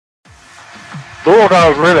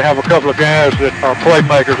Bulldogs really have a couple of guys that are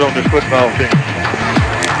playmakers on this football team.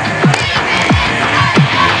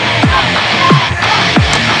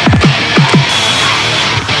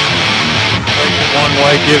 Takes it one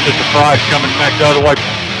way, gives it to Price, coming back the other way,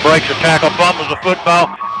 breaks a tackle, fumbles the football,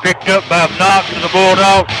 picked up by Knox to the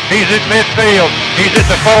Bulldogs. He's at midfield. He's at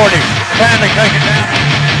the 40. Finally taken down.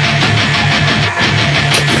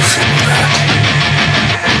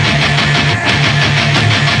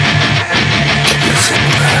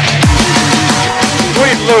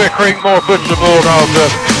 Sweet Louis Creekmore puts the Bulldogs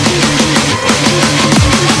up.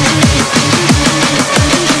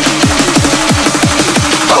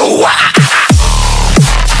 Oh, wow.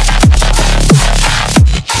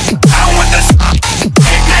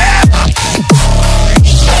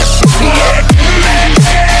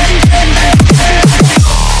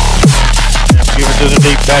 To the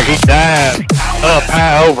deep back, he dives up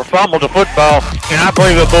high over, fumbled the football, and I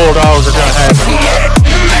believe the Bulldogs are going to have it.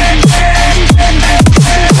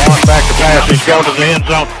 On back to pass, he's going to the end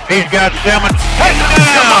zone. He's got Simmons.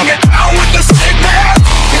 Touchdown!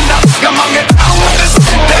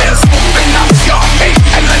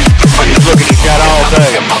 He's looking, he's got all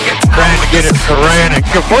day. Trying to get it to Coran and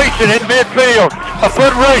completes it in midfield. A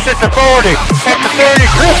foot race at the 40, at the 30,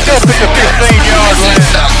 Chris up at the 15-yard line.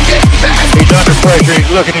 He's under pressure, he's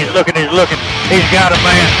looking. He's got a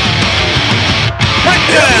man.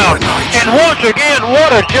 Touchdown! And once again,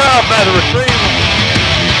 what a job by the receiver.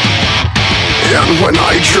 And when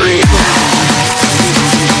I dream,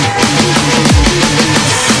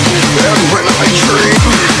 and when I dream,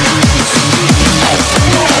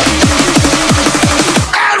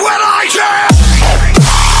 and when I dream.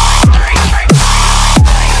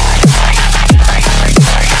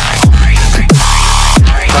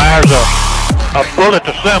 Fires a bullet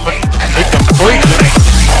to Simmons. He completes it.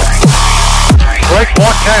 Breaks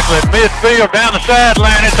one tackle at midfield down the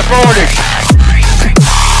sideline at the 40.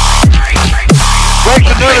 Breaks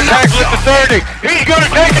another tackle at the 30. He's going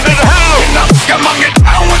to take it to the house.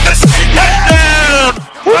 Touchdown!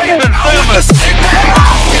 Wilson Simmons.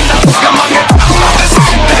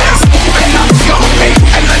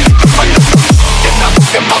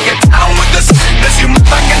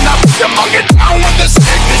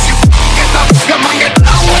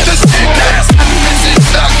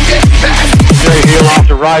 Jay Hill off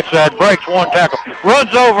the right side, breaks one tackle,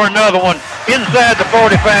 runs over another one, inside the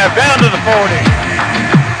 45, down to the 40.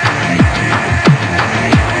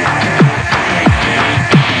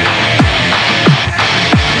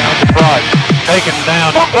 Down to Price, taken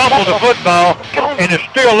down, fumbled the football, and is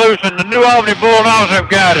still loose, and the New Albany Bulldogs have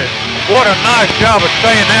got it. What a nice job of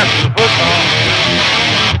staying after the football.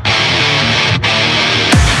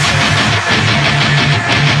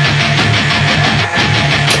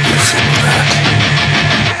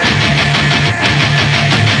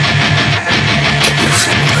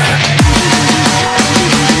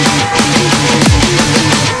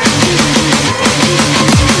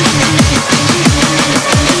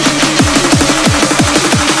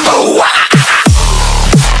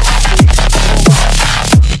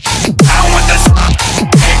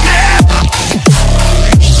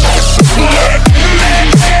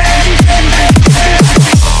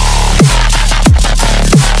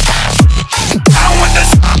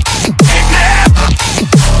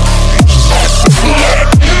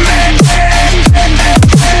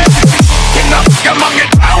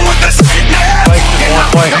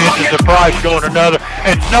 The Price going another,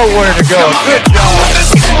 and nowhere to go. Good job.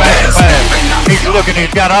 Back to pass. He's looking,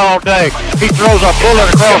 he's got all day. He throws a bullet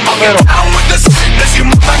across the middle. Interception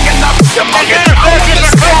to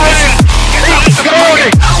Coran. He's at the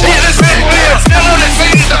 40. He's at midfield. Still on his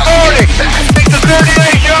feet at the 40. Takes the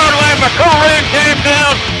 38-yard line, but Coran came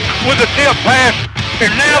down with a tip pass,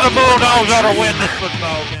 and now the Bulldogs ought to win this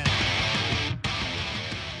football game.